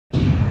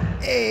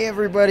Hey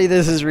everybody,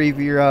 this is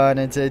ReapeeRon,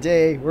 and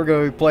today we're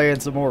going to be playing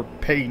some more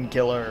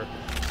Painkiller,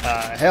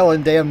 Hell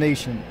and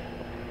Damnation.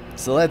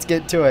 So let's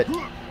get to it.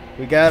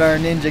 We got our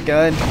ninja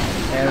gun,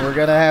 and we're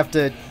gonna have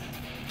to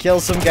kill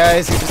some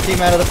guys who just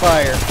came out of the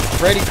fire.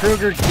 Freddy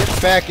Krueger, get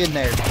back in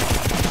there.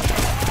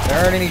 There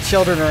aren't any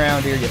children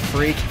around here, you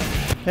freak.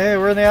 Hey,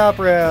 we're in the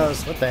opera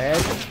house. What the heck?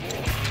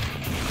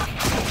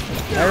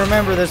 I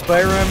remember this, but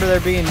I remember there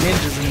being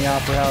ninjas in the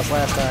opera house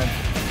last time.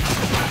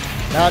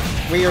 Not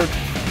weird.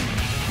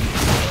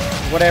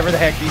 Whatever the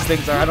heck these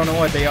things are, I don't know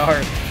what they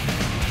are.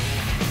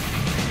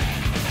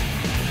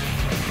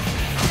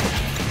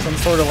 Some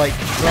sort of like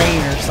train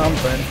or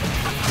something.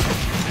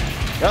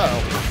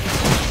 Uh-oh.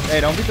 Hey,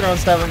 don't be throwing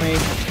stuff at me.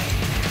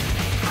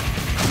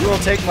 You will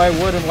take my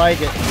wood and like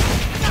it.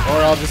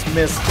 Or I'll just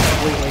miss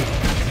completely.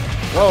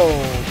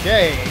 Whoa,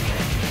 okay.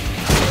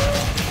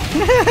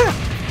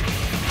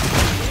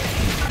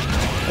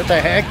 What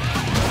the heck?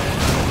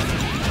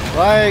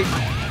 Why?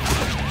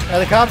 Are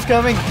the cops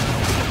coming?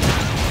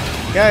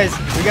 Guys,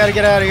 we gotta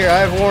get out of here.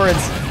 I have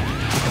warrants.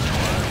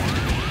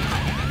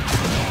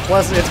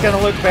 Plus, it's gonna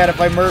look bad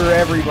if I murder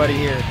everybody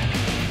here.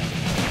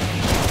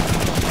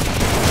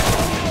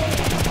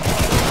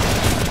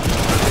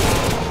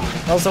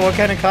 Also, what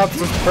kind of cops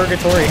does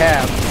Purgatory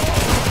have?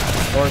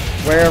 Or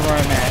wherever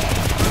I'm at.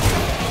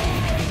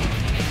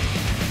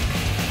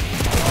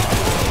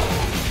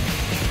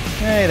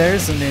 Hey,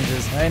 there's some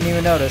ninjas. I didn't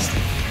even notice.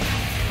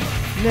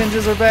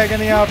 Ninjas are back in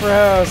the opera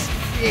house.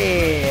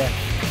 Yeah.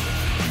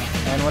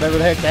 And whatever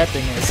the heck that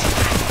thing is.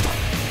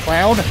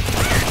 Clown?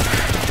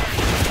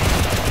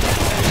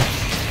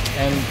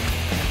 And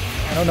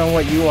I don't know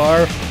what you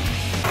are.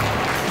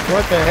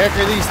 What the heck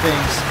are these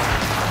things?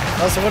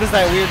 Also, what is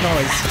that weird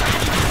noise?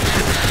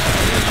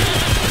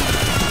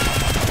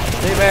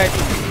 Stay back.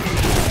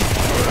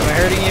 Am I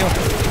hurting you?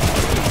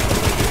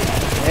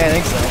 Yeah, I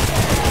think so.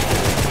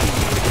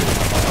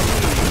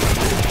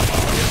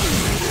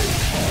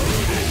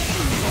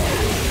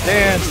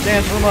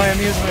 Dance for my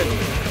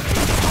amusement.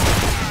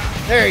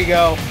 There you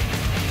go.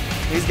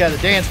 He's got a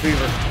dance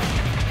fever.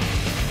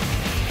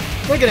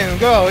 Look at him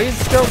go. He's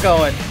still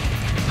going.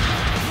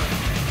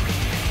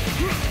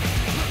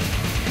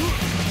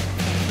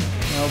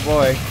 Oh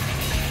boy.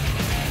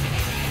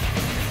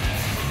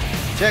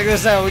 Check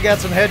this out. We got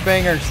some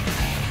headbangers.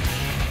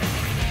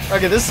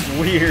 Okay, this is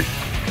weird.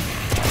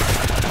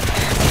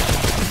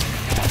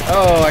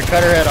 Oh, I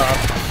cut her head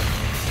off.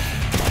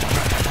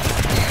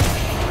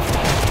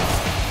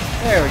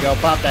 There we go.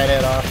 Pop that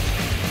head off.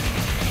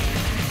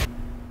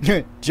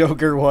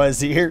 Joker was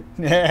here.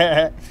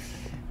 I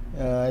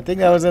think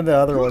that was in the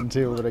other one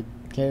too, but I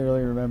can't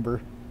really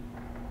remember.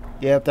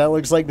 Yep, that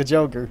looks like the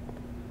Joker.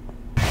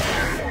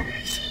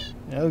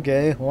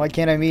 Okay, why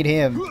can't I meet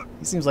him?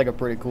 He seems like a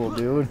pretty cool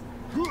dude.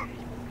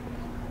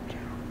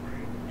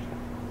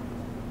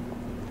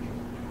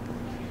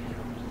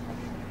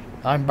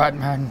 I'm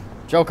Batman.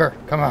 Joker,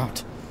 come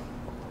out.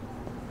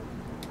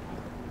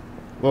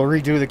 We'll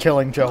redo the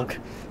killing joke.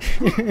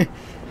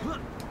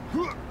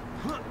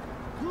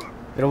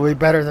 It'll be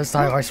better this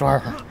time, I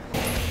swear.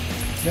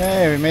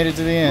 Hey, we made it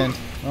to the end.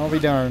 I'll be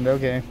darned,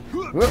 okay.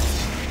 Whoop.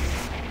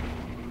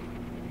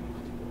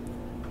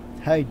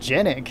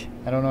 Hygienic?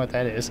 I don't know what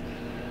that is.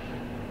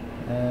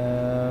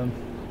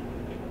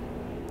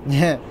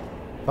 Yeah.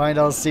 Find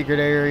all secret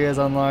areas,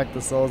 unlock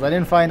the souls. I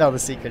didn't find all the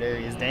secret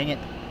areas, dang it.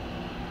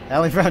 I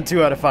only found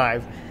 2 out of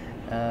 5.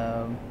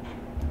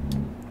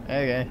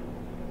 Okay.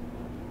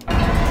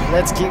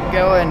 Let's keep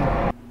going.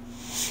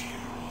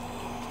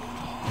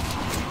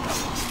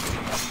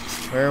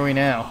 Where are we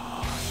now?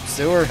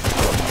 Sewer?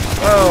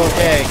 Oh,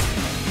 okay.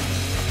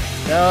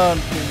 Don't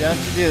you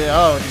do that.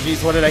 Oh,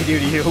 jeez, what did I do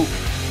to you?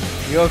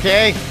 You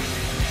okay?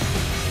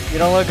 You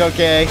don't look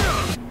okay.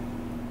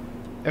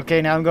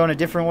 Okay, now I'm going a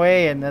different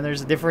way, and then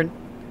there's a different...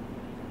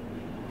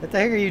 What the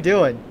heck are you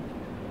doing?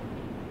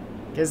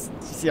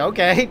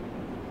 Okay.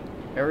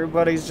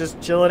 Everybody's just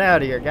chilling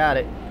out here. Got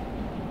it.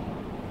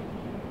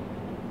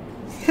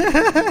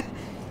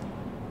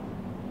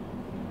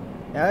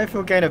 Now I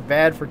feel kind of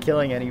bad for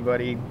killing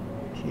anybody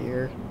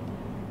here.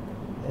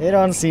 They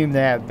don't seem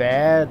that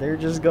bad. They're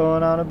just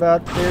going on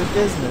about their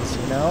business,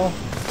 you know?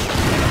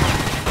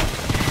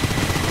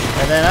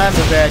 And then I'm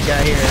the bad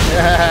guy here.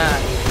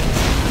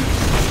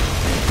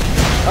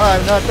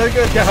 I'm not the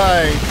good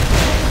guy.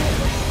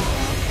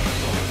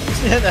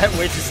 That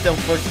witch is still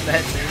pushing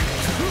that dude.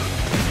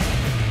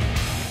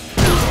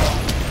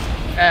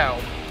 Ow.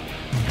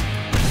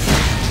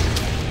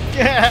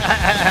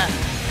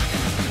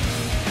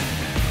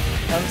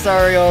 I'm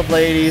sorry, old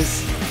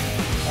ladies.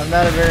 I'm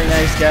not a very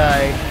nice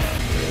guy.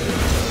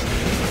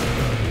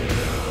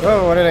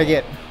 Whoa, what did I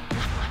get?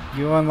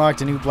 You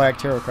unlocked a new black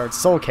tarot card.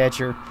 Soul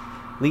Catcher.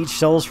 Leech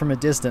souls from a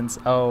distance.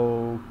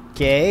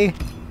 Okay.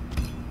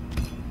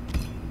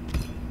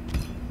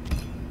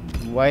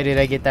 Why did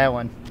I get that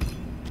one?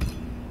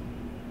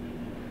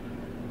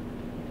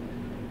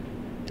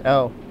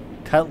 Oh.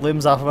 Cut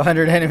limbs off of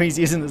 100 enemies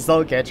using the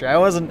Soul Catcher. I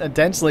wasn't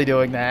intentionally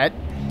doing that.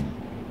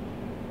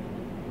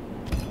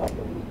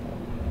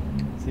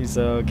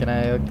 So can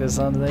I hook this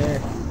onto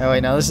there? Oh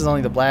wait, no, this is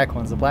only the black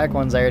ones. The black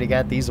ones, I already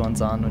got these ones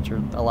on, which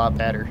are a lot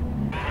better.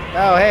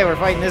 Oh hey, we're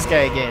fighting this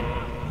guy again.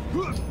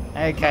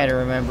 I kind of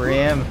remember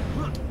him.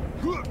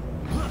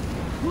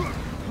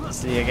 Let's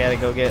see, I gotta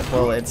go get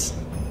bullets.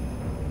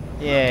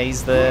 Yeah,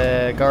 he's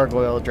the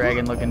gargoyle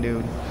dragon looking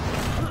dude.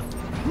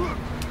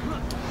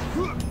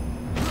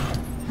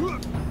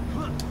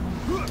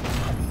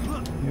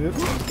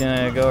 Oops,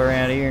 gonna go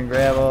around here and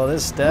grab all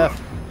this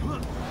stuff.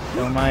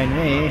 Don't mind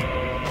me.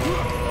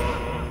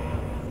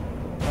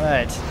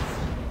 What?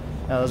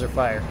 Oh, those are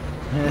fire.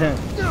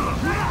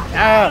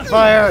 Ah,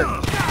 fire!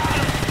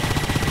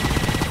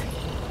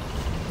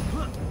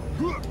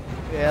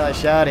 Yeah, I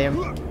shot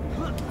him.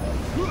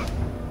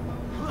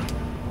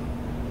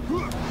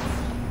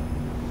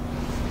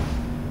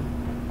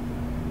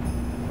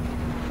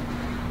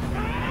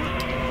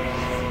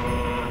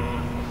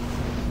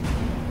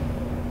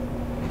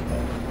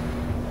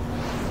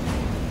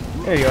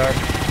 There you are.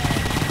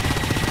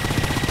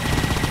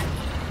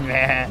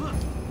 Nah.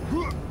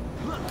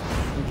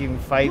 You can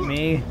fight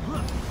me.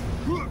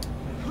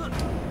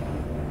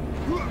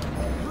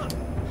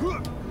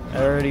 I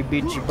already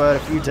beat your butt a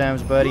few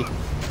times, buddy.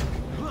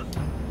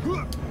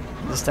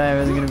 This time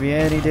isn't going to be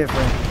any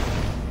different.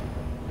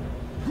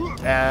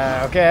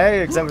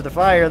 Okay, except for the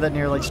fire that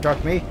nearly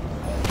struck me.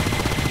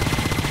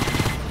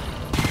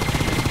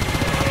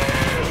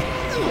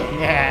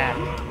 Yeah.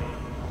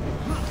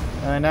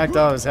 I knocked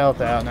all his health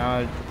out. Now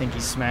I think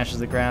he smashes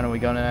the ground and we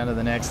go on to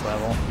the next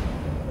level.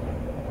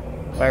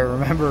 If I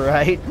remember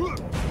right.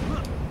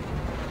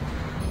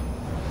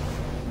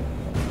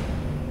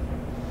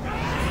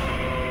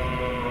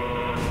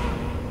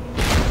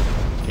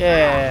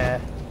 Yeah.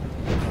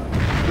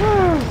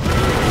 Woo.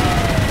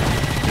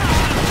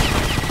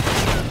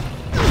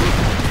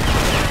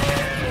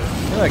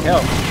 Look,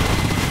 help.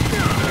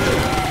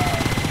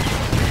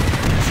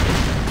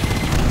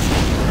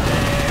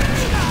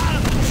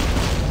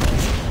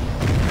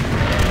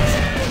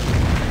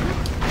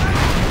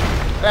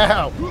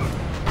 Ow!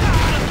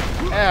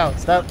 Ow!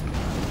 Stop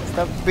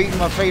beating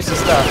my face and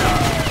stuff.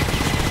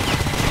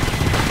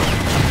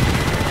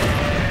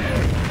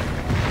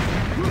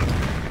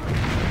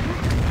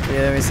 Yeah,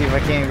 let me see if I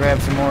can't grab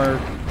some more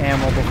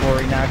ammo before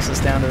he knocks us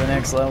down to the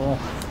next level.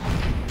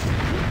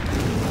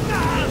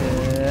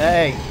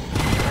 Hey!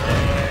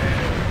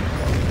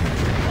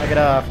 Knock it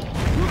off.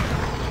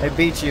 I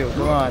beat you,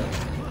 come on.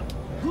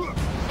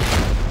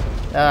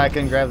 Ah, I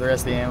couldn't grab the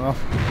rest of the ammo.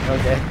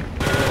 Okay.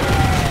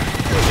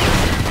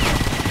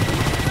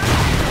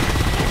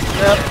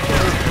 Yep,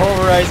 it's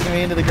pulverizing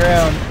me into the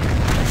ground.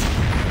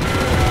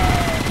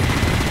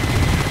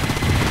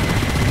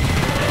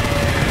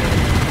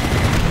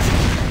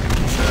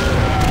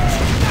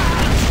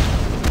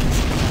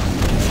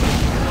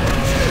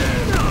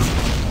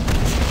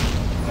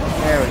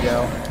 There we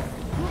go.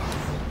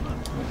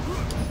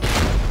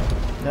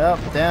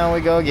 Nope, down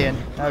we go again.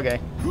 Okay.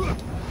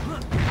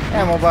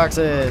 Ammo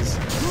boxes.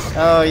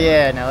 Oh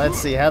yeah, now let's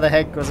see. How the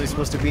heck was I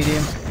supposed to beat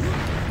him?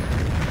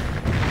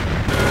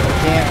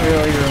 Can't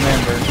really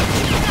remember.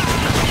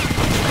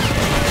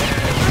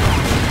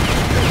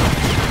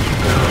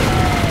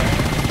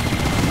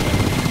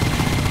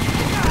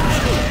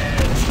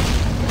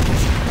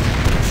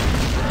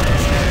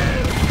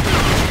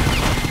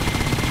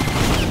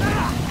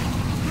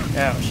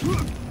 Ouch.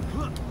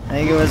 I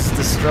think it was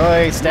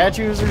destroy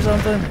statues or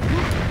something.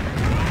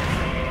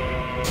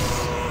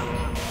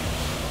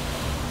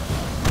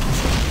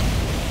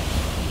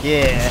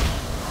 Yeah.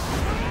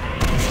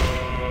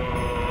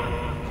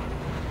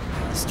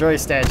 Destroy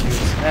statues.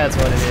 That's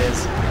what it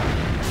is.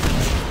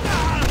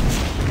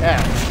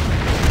 Yeah.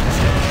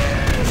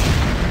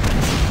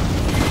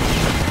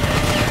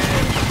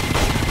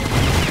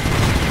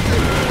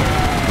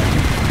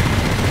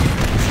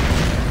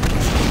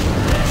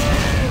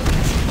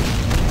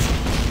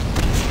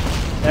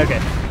 Okay.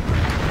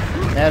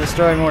 Now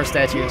destroy more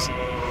statues.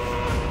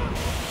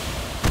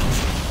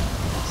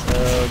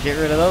 So get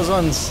rid of those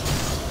ones.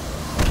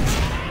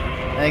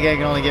 I think I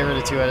can only get rid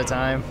of 2 at a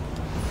time.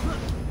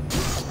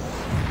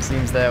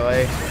 Seems that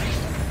way.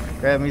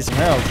 Grab me some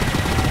health.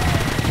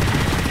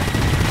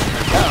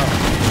 Uh-oh.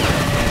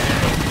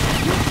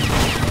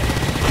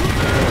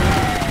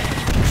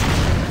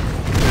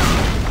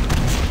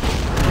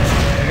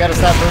 I gotta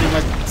stop hurting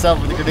myself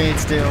with the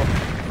grenades too.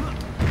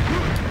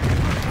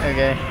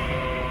 Okay.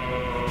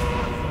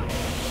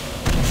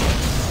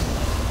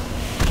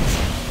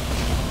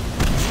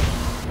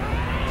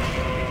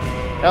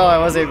 Oh, I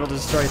was able to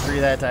destroy 3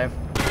 that time.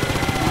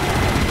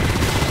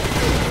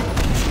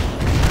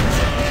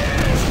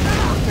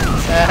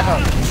 Ow.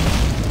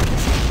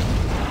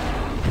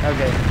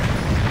 Okay.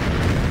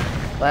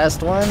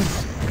 Last one.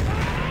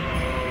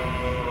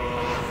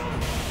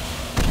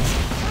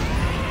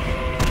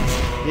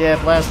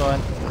 Yep, last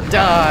one.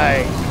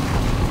 Die!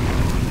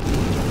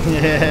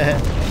 Yeah.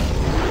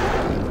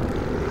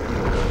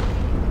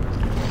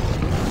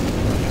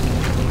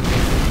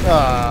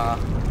 Ah.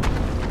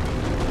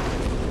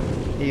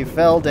 He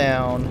fell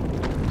down.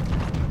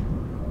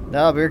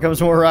 Now here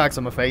comes more rocks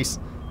on my face.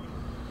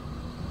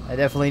 I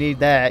definitely need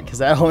that, because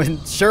that'll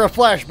ensure a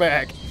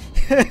flashback.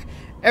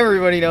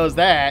 Everybody knows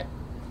that.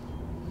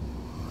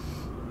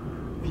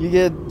 If you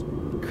get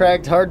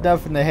cracked hard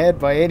enough in the head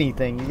by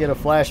anything, you get a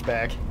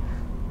flashback.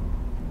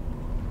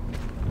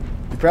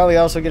 You probably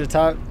also get a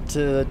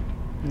topless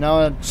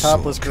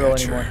girl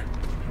anymore.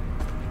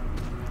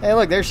 Hey,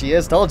 look, there she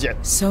is. Told you.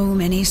 So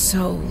many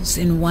souls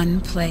in one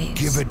place.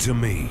 Give it to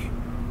me.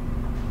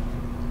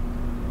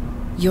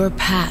 Your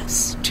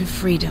path to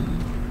freedom.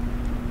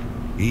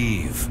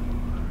 Eve.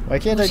 Why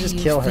can't I just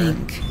kill her?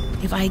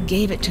 If I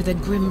gave it to the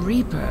Grim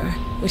Reaper,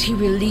 would he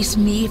release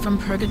me from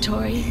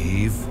purgatory?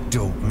 Eve,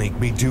 don't make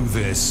me do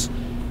this.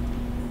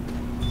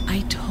 I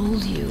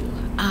told you,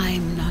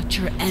 I'm not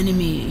your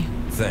enemy.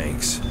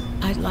 Thanks.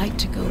 I'd like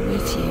to go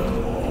with you.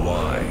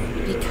 Why?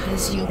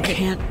 Because you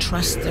can't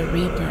trust the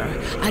Reaper.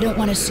 I don't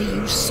want to see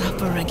you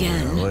suffer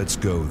again. Let's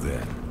go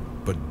then.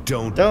 But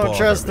don't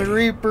trust the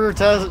Reaper,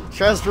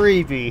 trust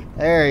Reapee.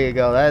 There you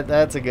go.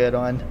 That's a good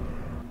one.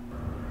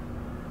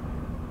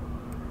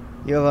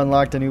 You have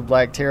unlocked a new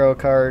black tarot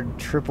card.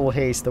 Triple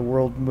haste. The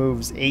world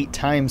moves 8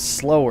 times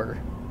slower.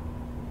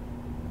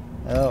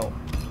 Oh,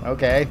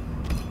 okay.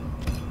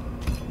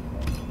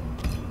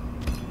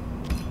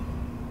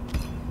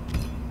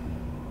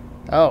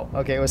 Oh,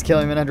 okay. It was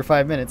killing him in under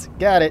 5 minutes.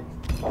 Got it.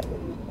 Oh,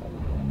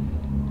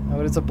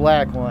 but it's a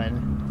black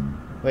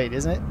one. Wait,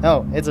 isn't it?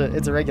 Oh, it's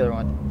a regular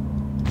one.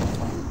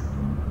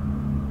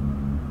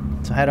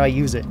 So how do I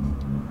use it?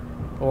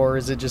 Or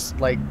is it just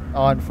like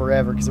on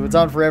forever? Because if it's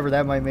on forever,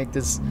 that might make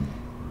this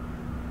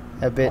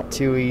a bit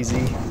too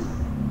easy.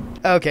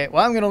 Okay,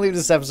 well, I'm going to leave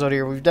this episode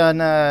here. We've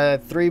done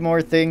 3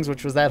 more things,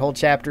 which was that whole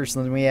chapter.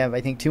 So then we have,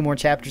 I think, 2 more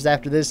chapters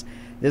after this.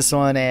 This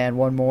one and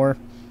 1 more.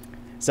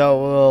 So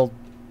we'll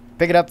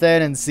pick it up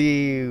then and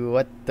see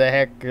what the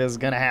heck is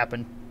going to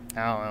happen.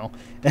 I don't know.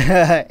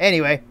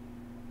 Anyway,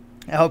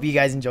 I hope you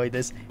guys enjoyed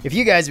this. If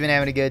you guys have been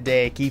having a good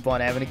day, keep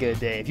on having a good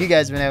day. If you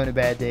guys have been having a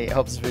bad day, I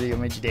hope this video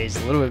made your days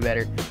a little bit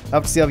better. I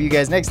hope to see all of you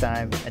guys next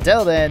time.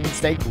 Until then,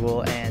 stay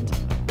cool and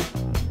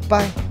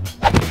bye.